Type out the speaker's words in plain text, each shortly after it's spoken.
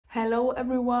Hello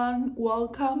everyone,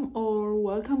 welcome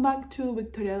back to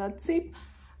Victoria.zip.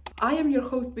 I am your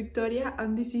host Victoria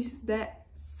and this is the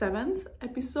 7th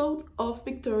episode of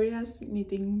Victoria's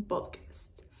Knitting Podcast.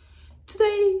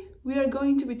 Today we are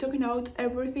going to be talking about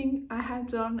everything I have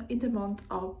done in the month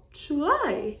of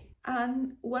July.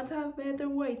 And what a better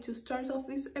way to start off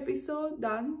this episode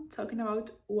than talking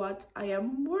about what I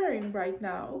am wearing right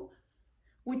now,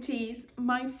 which is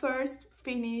my first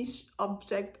finished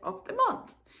object of the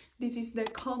month. This is the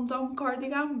Calm Down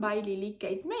Cardigan by Lily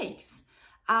Kate Makes.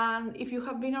 And if you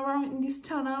have been around in this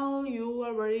channel, you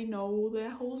already know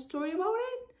the whole story about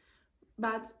it.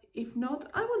 But if not,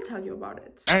 I will tell you about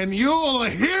it. And you'll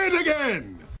hear it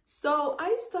again! So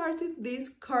I started this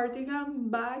cardigan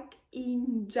back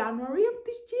in January of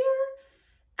this year.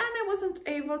 And I wasn't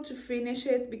able to finish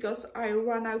it because I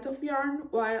ran out of yarn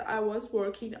while I was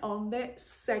working on the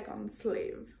second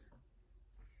sleeve.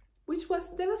 Which was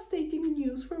devastating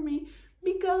news for me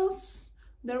because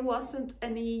there wasn't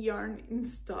any yarn in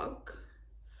stock.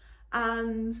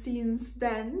 And since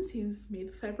then, since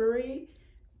mid-February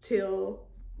till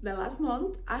the last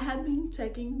month, I had been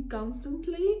checking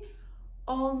constantly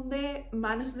on the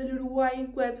Manos del Uruguay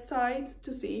website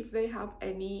to see if they have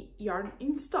any yarn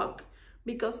in stock,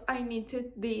 because I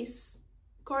knitted this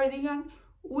cardigan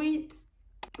with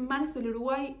Manos del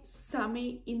Uruguay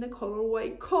Sammy in the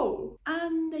colorway Coal,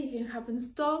 and they didn't have in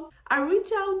stock. I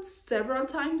reached out several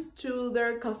times to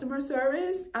their customer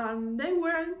service and they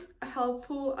weren't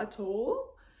helpful at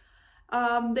all.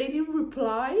 They didn't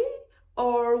reply,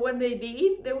 or when they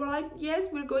did, they were like, yes,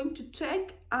 we're going to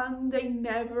check, and they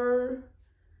never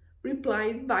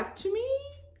replied back to me.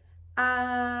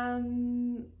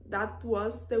 And that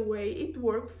was the way it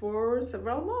worked for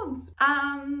several months.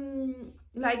 And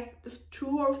like 2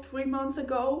 or 3 months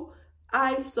ago,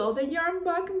 I saw the yarn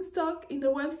back in stock in the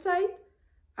website.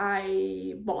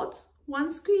 I bought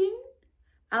one skein,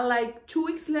 and like 2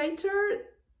 weeks later,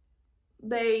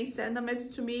 they sent a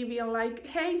message to me being like,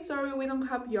 hey, sorry, we don't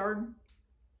have yarn.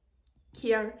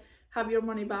 Here, have your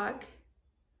money back.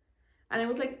 And I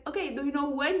was like, okay, do you know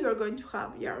when you're going to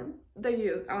have yarn? They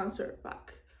didn't answer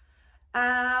back.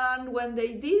 And when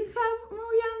they did have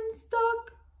more yarn in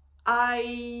stock,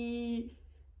 I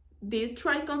did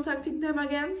try contacting them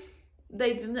again.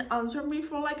 They didn't answer me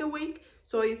for like a week,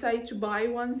 so I decided to buy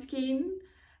one skein,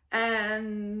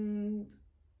 and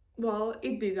well,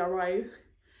 it did arrive.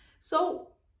 So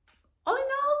all in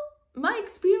all, my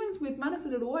experience with Manos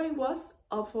del Uruguay was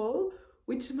awful,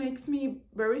 which makes me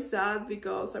very sad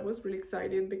because I was really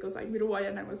excited because I'm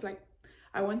Uruguayan and I was like,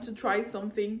 I want to try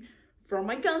something from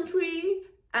my country,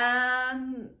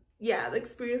 and yeah, the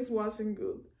experience wasn't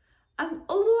good. And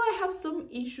also I have some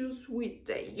issues with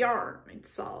the yarn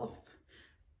itself,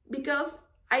 because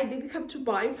I did have to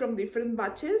buy from different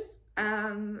batches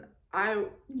and I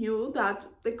knew that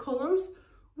the colors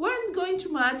weren't going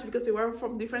to match because they were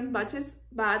from different batches,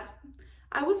 but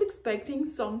I was expecting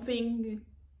something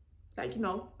like, you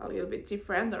know, a little bit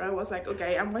different, or I was like,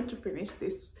 okay, I'm going to finish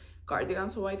this cardigan,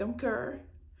 so I don't care.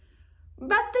 But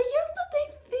the yarn that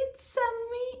they did send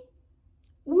me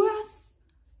was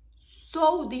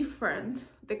so different.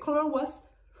 The color was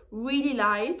really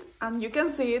light, and you can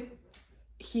see it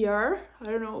here. I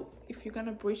don't know if you can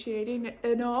appreciate it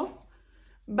enough,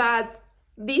 but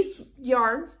this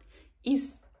yarn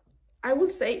is, I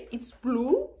would say it's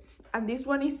blue, and this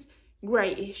one is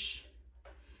grayish.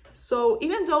 So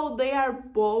even though they are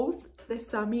both the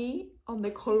Sammy on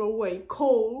the colorway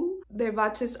Coal, the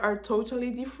batches are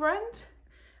totally different.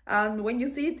 And when you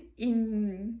see it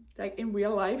in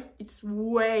real life, it's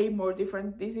way more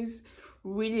different. This is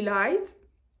really light.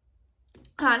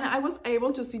 And I was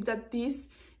able to see that these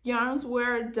yarns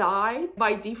were dyed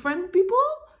by different people.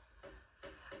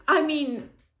 I mean,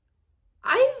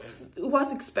 I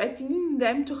was expecting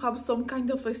them to have some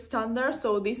kind of a standard,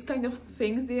 so these kind of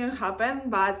things didn't happen,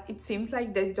 but it seems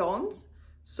like they don't.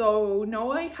 So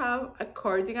now I have a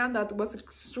cardigan that was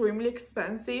extremely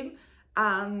expensive,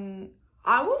 and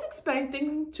I was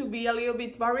expecting to be a little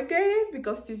bit variegated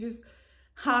because this is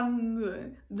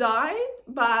hand dyed,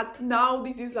 but now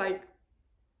this is like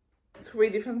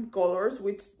 3 different colors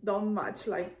which don't match.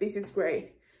 Like this is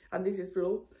gray and this is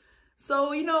blue.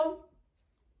 So, you know,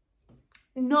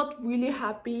 not really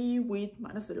happy with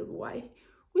Manos del Uruguay,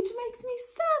 which makes me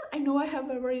sad. I know I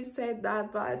have already said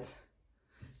that, but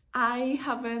I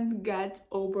haven't got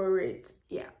over it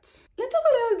yet. Let's talk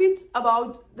a little bit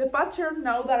about the pattern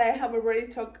now that I have already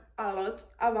talked a lot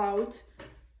about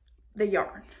the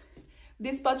yarn.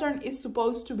 This pattern is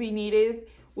supposed to be knitted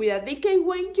with a DK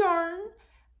weight yarn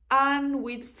and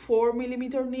with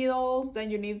 4mm needles. Then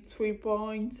you need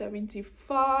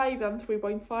 3.75 and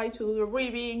 3.5 to do the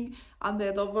ribbing and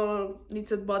the double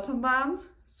knitted bottom band,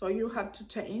 so you have to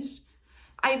change.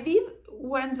 I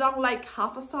went down like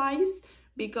half a size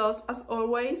because, as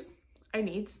always, I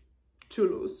need to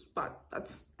lose, but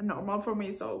that's normal for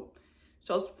me, so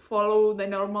just follow the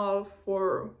normal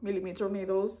 4mm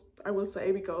needles, I will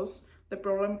say, because the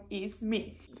problem is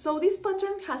me. So this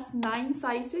pattern has 9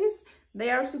 sizes. They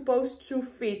are supposed to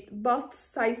fit both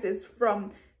sizes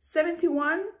from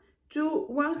 71 to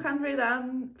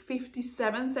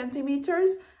 157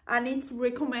 centimeters, and it's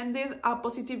recommended a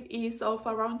positive ease of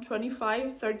around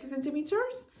 25-30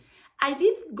 centimeters. I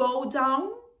did go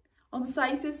down on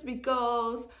sizes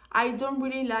because I don't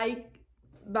really like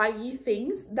baggy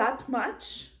things that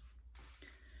much,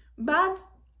 but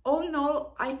all in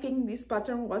all, I think this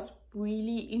pattern was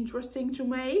really interesting to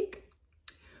make.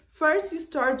 First, you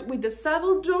start with the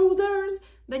saddle shoulders,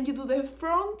 then you do the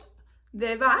front,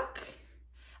 the back,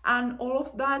 and all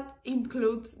of that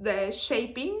includes the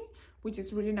shaping, which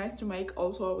is really nice to make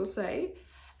also, I will say.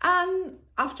 And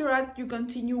after that, you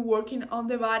continue working on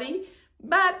the body,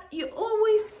 but you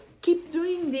always keep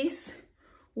doing this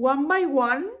one by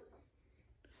one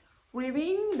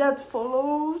ribbing that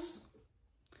follows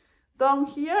down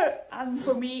here, and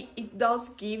for me it does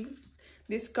give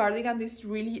this cardigan this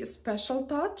really special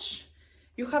touch.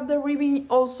 You have the ribbing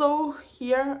also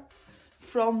here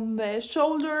from the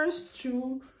shoulders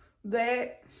to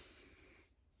the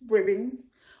ribbing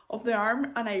of the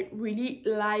arm, and I really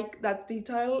like that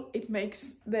detail. It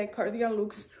makes the cardigan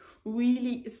looks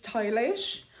really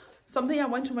stylish. Something I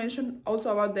want to mention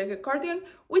also about the cardigan,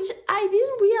 which I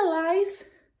didn't realize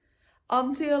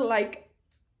until like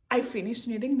I finished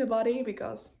knitting the body,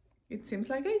 because it seems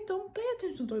like I don't pay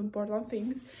attention to important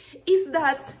things, is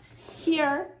that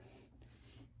here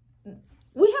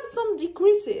we have some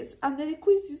decreases, and the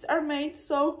decreases are made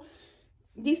so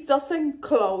this doesn't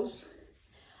close.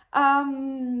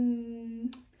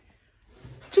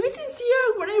 To be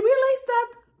sincere, when I realized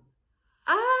that,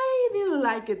 I didn't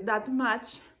like it that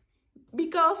much,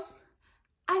 because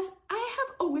as I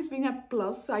have always been a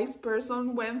plus size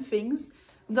person, when things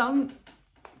don't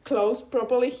close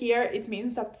properly here, it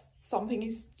means that something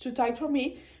is too tight for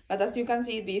me. But as you can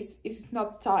see, this is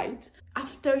not tight.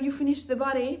 After you finish the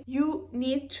body, you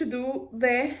need to do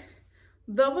the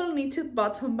double knitted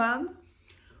bottom band,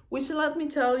 which, let me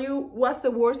tell you, was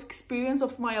the worst experience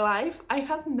of my life. I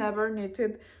had never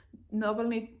knitted double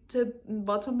knitted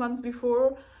bottom bands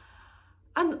before,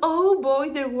 and oh boy,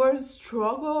 there was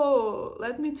struggle.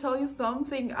 Let me tell you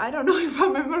something, I don't know if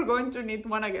I'm ever going to knit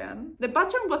one again. The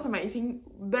pattern was amazing,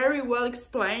 very well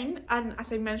explained, and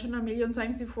as I mentioned a million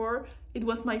times before, it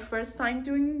was my first time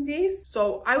doing this,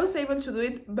 so I was able to do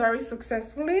it very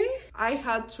successfully. I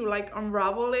had to like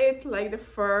unravel it like the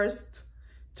first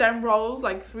 10 rows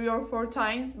like 3 or 4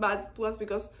 times, but it was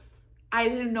because I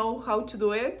didn't know how to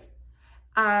do it,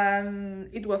 and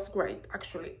it was great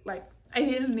actually. Like, I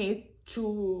didn't need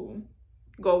to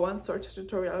go and search a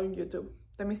tutorial on YouTube.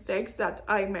 The mistakes that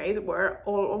I made were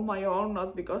all on my own,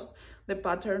 not because the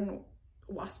pattern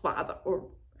was bad or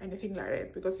anything like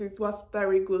that, because it was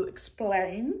very good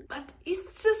explained. But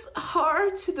it's just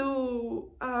hard to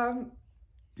do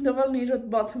double knitted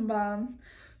bottom band,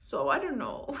 so I don't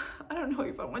know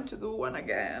if I want to do one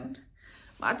again,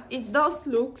 but it does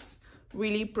looks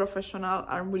really professional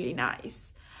and really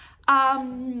nice.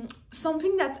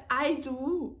 Something that I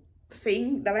do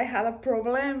think that I had a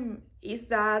problem is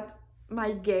that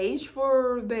my gauge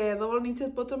for the double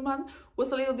knitted bottom band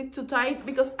was a little bit too tight,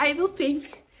 because I do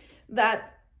think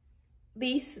that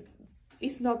this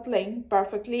is not laying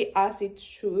perfectly as it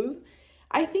should.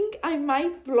 I think I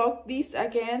might block this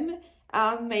again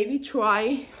and maybe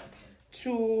try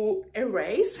to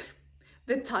erase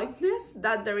the tightness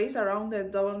that there is around the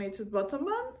double knitted bottom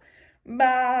band,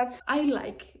 but I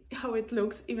like how it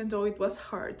looks, even though it was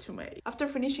hard to make. After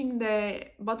finishing the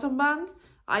bottom band,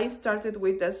 I started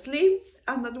with the sleeves,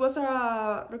 and that was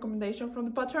a recommendation from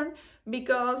the pattern,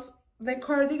 because the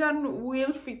cardigan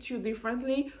will fit you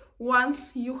differently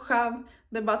once you have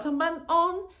the bottom band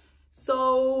on,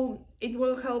 so it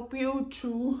will help you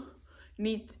to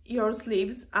knit your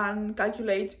sleeves and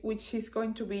calculate which is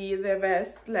going to be the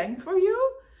best length for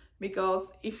you,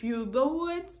 because if you do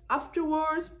it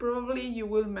afterwards, probably you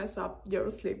will mess up your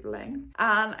sleeve length.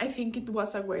 And I think it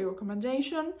was a great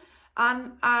recommendation,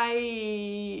 and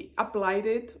I applied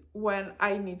it when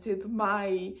I knitted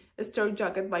my skirt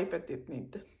jacket by Petite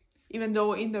Knit. Even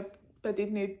though in the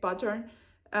Petite Knit pattern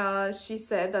she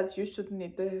said that you should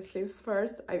knit the sleeves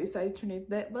first, I decided to knit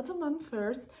the bottom band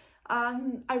first,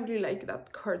 and I really like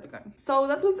that cardigan. So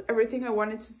that was everything I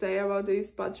wanted to say about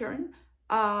this pattern.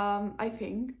 I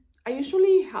think I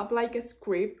usually have like a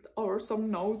script or some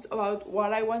notes about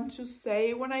what I want to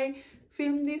say when I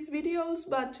film these videos,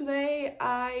 but today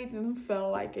I didn't feel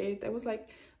like it. I was like,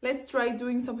 let's try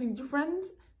doing something different.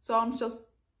 So I'm just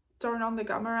turning on the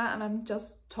camera and I'm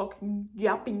just talking,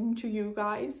 yapping to you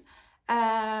guys,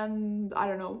 and I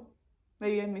don't know,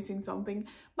 maybe I'm missing something,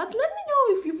 but let me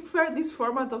know if you prefer this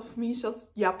format of me just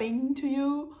yapping to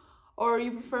you, or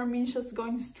you prefer me just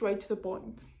going straight to the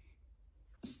point.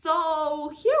 So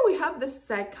here we have the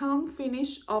second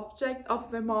finished object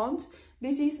of the month.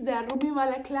 This is the Roomy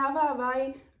Balaclava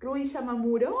by Rui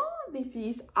Yamamuro. This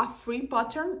is a free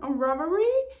pattern on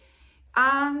Ravelry,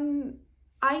 and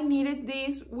I knitted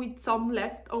this with some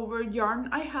leftover yarn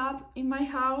I have in my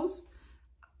house.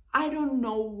 I don't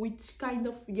know which kind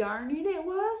of yarn it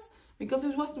was, because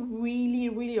it was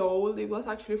really old. It was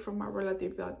actually from a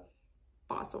relative that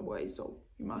passed away, so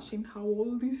imagine how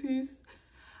old this is.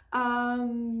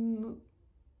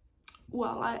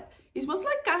 Well, it was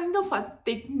like kind of a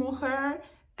thick mohair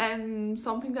and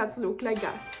something that looked like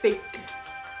a thick,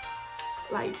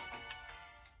 like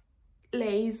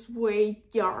lace weight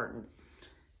yarn.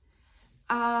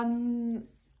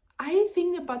 I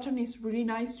think the pattern is really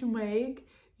nice to make.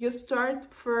 You start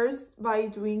first by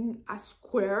doing a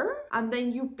square, and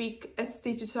then you pick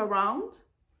stitches around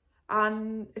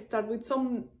and start with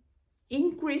some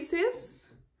increases,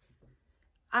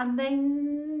 and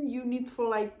then you knit for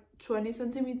like 20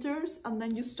 centimeters, and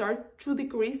then you start to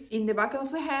decrease in the back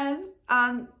of the head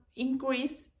and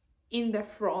increase in the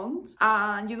front,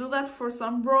 and you do that for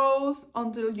some rows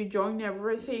until you join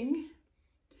everything.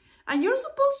 And you're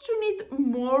supposed to knit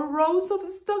more rows of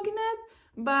stockinette,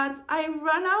 but I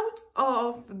ran out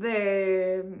of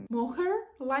the mohair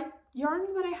like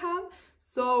yarn that I had,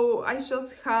 so I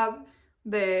just had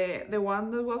the one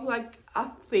that was like a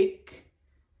thick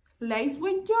lace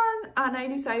weight yarn, and I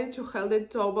decided to hold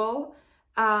it double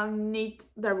and knit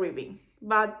the ribbing.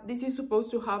 But this is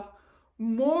supposed to have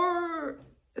more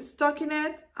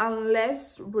stockinette and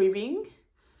less ribbing.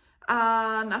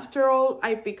 And after all,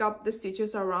 I pick up the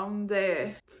stitches around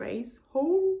the face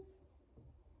hole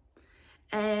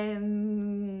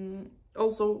and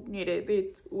also knitted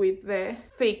it with the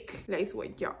thick lace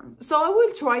weight yarn. So I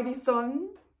will try this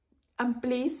on, and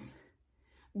please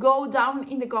go down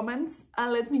in the comments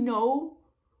and let me know,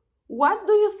 what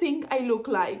do you think I look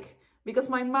like? Because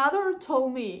my mother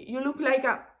told me you look like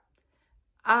a,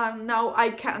 and now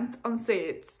I can't unsay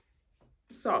it.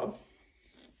 So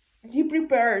be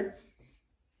prepared.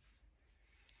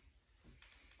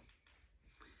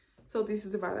 So this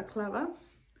is the balaclava.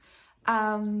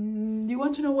 You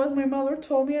want to know what my mother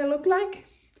told me I look like?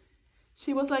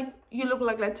 She was like, you look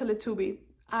like a Teletubby.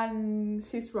 And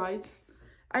she's right.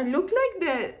 I look like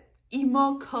the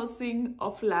emo cousin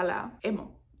of Lala.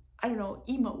 Emo. I don't know,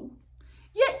 emo.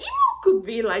 Yeah, emo could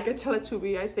be like a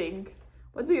Teletubby, I think.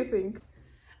 What do you think?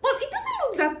 Well, it doesn't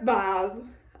look that bad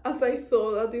as I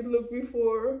thought that it looked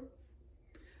before.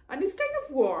 And it's kind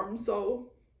of warm,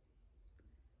 so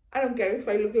I don't care if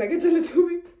I look like a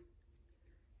Teletubby.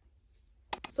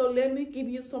 So let me give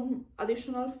you some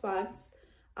additional facts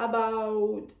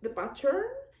about the pattern.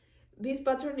 This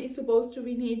pattern is supposed to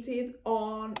be knitted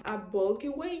on a bulky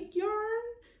weight yarn.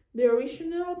 The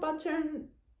original pattern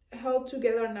held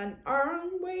together an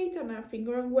arm weight and a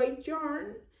finger weight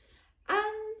yarn.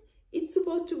 And it's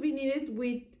supposed to be knitted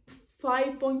with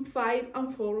 5.5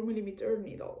 and 4mm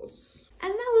needles.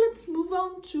 And now let's move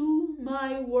on to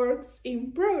my works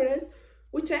in progress,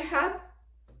 which I have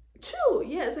two.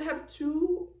 Yes, I have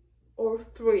 2 or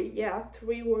 3. Yeah,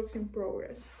 3 works in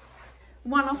progress.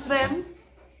 One of them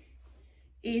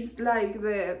is like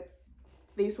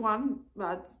this one,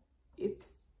 but it's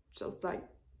just like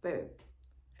the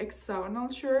hexagonal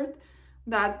shirt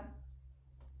that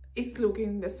is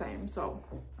looking the same, so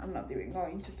I'm not even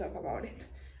going to talk about it.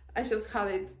 I just had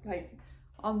it like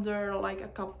under like a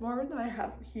cupboard I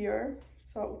have here,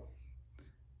 so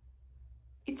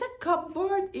it's a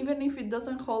cupboard even if it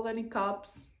doesn't hold any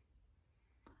cups.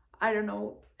 I don't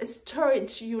know, a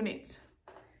storage unit.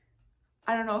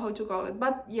 I don't know how to call it,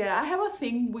 but yeah, I have a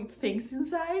thing with things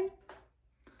inside,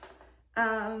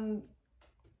 and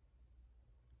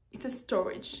it's a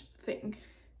storage thing,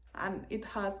 and it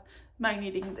has my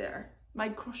knitting there, my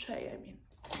crochet, I mean.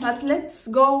 But let's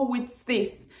go with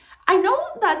this. I know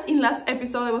that in last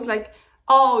episode I was like,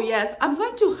 oh yes, I'm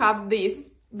going to have this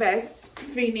vest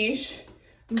finished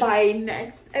by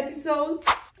next episode.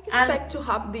 I expect to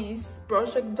have this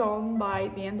project done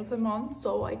by the end of the month,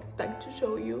 so I expect to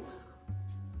show you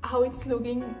how it's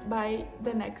looking by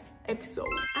the next episode.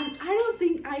 And I don't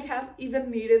think I have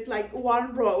even knitted like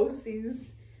one row since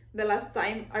the last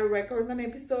time I recorded an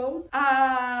episode.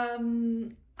 I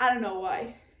don't know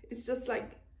why. It's just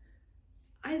like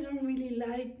I don't really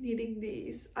like knitting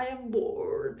this. I am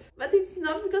bored. But it's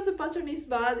not because the pattern is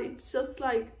bad, it's just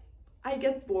like I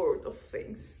get bored of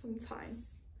things sometimes.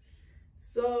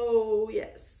 So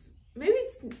yes. Maybe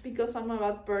it's because I'm a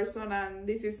bad person and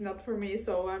this is not for me,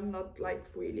 so I'm not like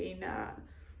really in a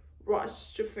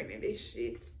rush to finish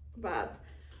it. But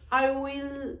I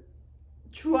will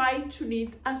try to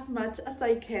knit as much as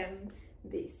I can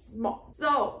this month.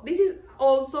 So this is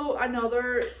also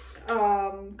another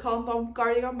Calm Down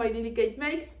Cardigan by Delicate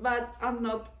Makes, but I'm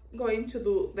not going to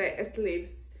do the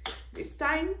sleeves this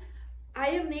time. I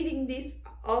am knitting this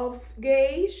off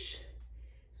gauge,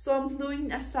 so I'm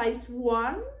doing a size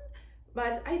 1.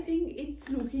 But I think it's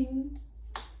looking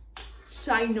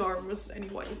ginormous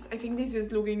anyways. I think this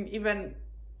is looking even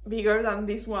bigger than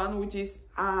this one, which is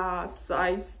a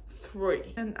size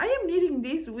 3. And I am knitting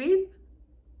this with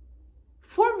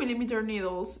 4mm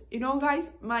needles. You know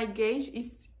guys, my gauge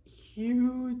is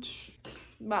huge.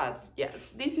 But yes,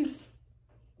 this is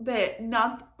the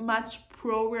not much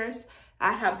progress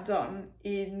I have done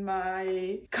in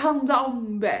my Calm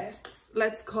Down vests.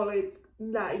 Let's call it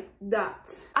like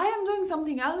that. I am doing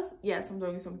something else. Yes, I'm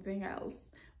doing something else,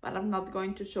 but I'm not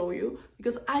going to show you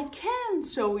because I can't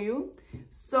show you.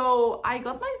 So I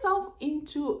got myself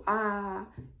into a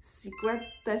secret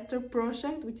tester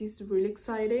project, which is really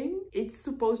exciting. It's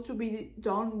supposed to be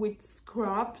done with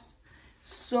scraps,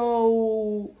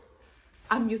 so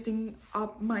I'm using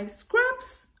up my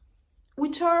scraps,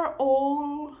 which are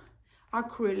all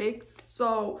acrylics.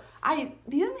 So I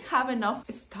didn't have enough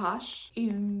stash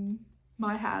in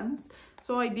my hands,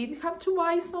 so I did have to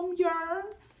buy some yarn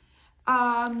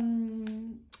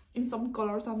in some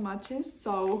colors and matches.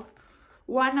 So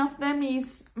one of them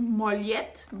is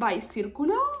Mollet by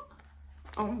Circular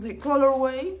on the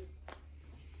colorway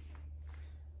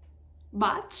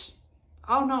Batch.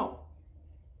 Oh no,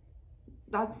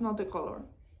 that's not the color,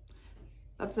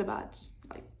 that's the batch.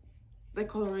 Like the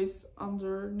color is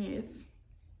underneath,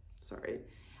 sorry.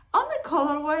 On the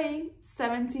colorway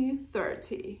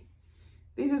 7030.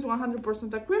 This is 100%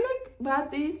 acrylic,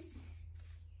 but this,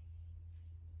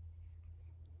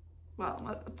 well,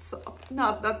 not that soft.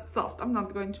 Not that soft, I'm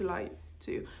not going to lie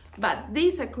to you. But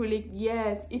this acrylic,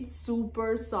 yes, it's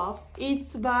super soft.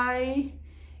 It's by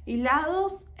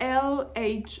Hilados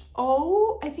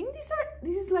LHO. I think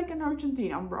this is like an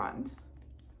Argentinian brand.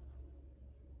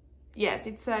 Yes,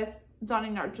 it says done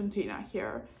in Argentina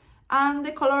here. And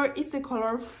the color is the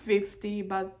color 50,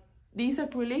 but this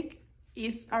acrylic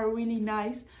is a really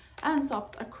nice and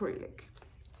soft acrylic.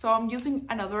 So I'm using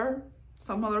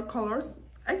some other colors.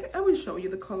 I will show you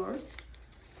the colors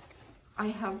I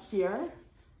have here.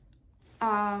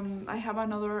 I have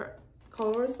another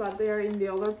colors, but they are in the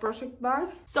other project bag.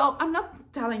 So I'm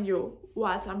not telling you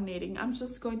what I'm knitting. I'm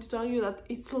just going to tell you that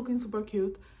it's looking super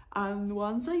cute. And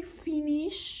once I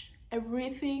finish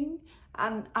everything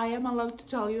and I am allowed to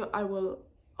tell you, I will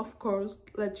of course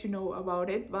let you know about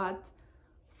it. But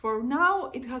for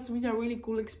now, it has been a really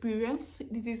cool experience.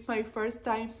 This is my first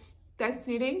time test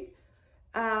knitting,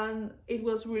 and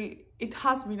it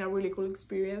has been a really cool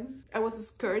experience. I was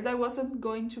scared I wasn't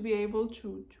going to be able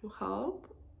to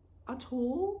help at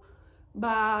all,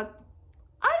 but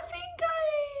I think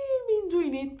I've been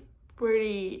doing it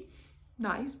pretty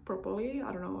nice, properly.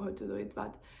 I don't know how to do it,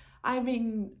 but I've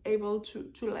been able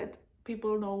to let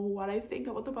people know what I think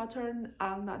about the pattern,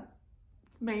 and that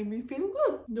made me feel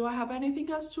good. Do I have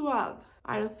anything else to add?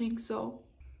 I don't think so.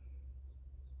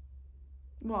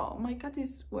 Well, my cat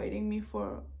is waiting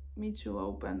for me to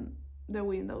open the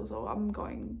window, so I'm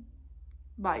going.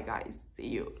 Bye guys, see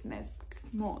you next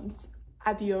month.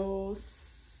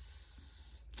 Adios.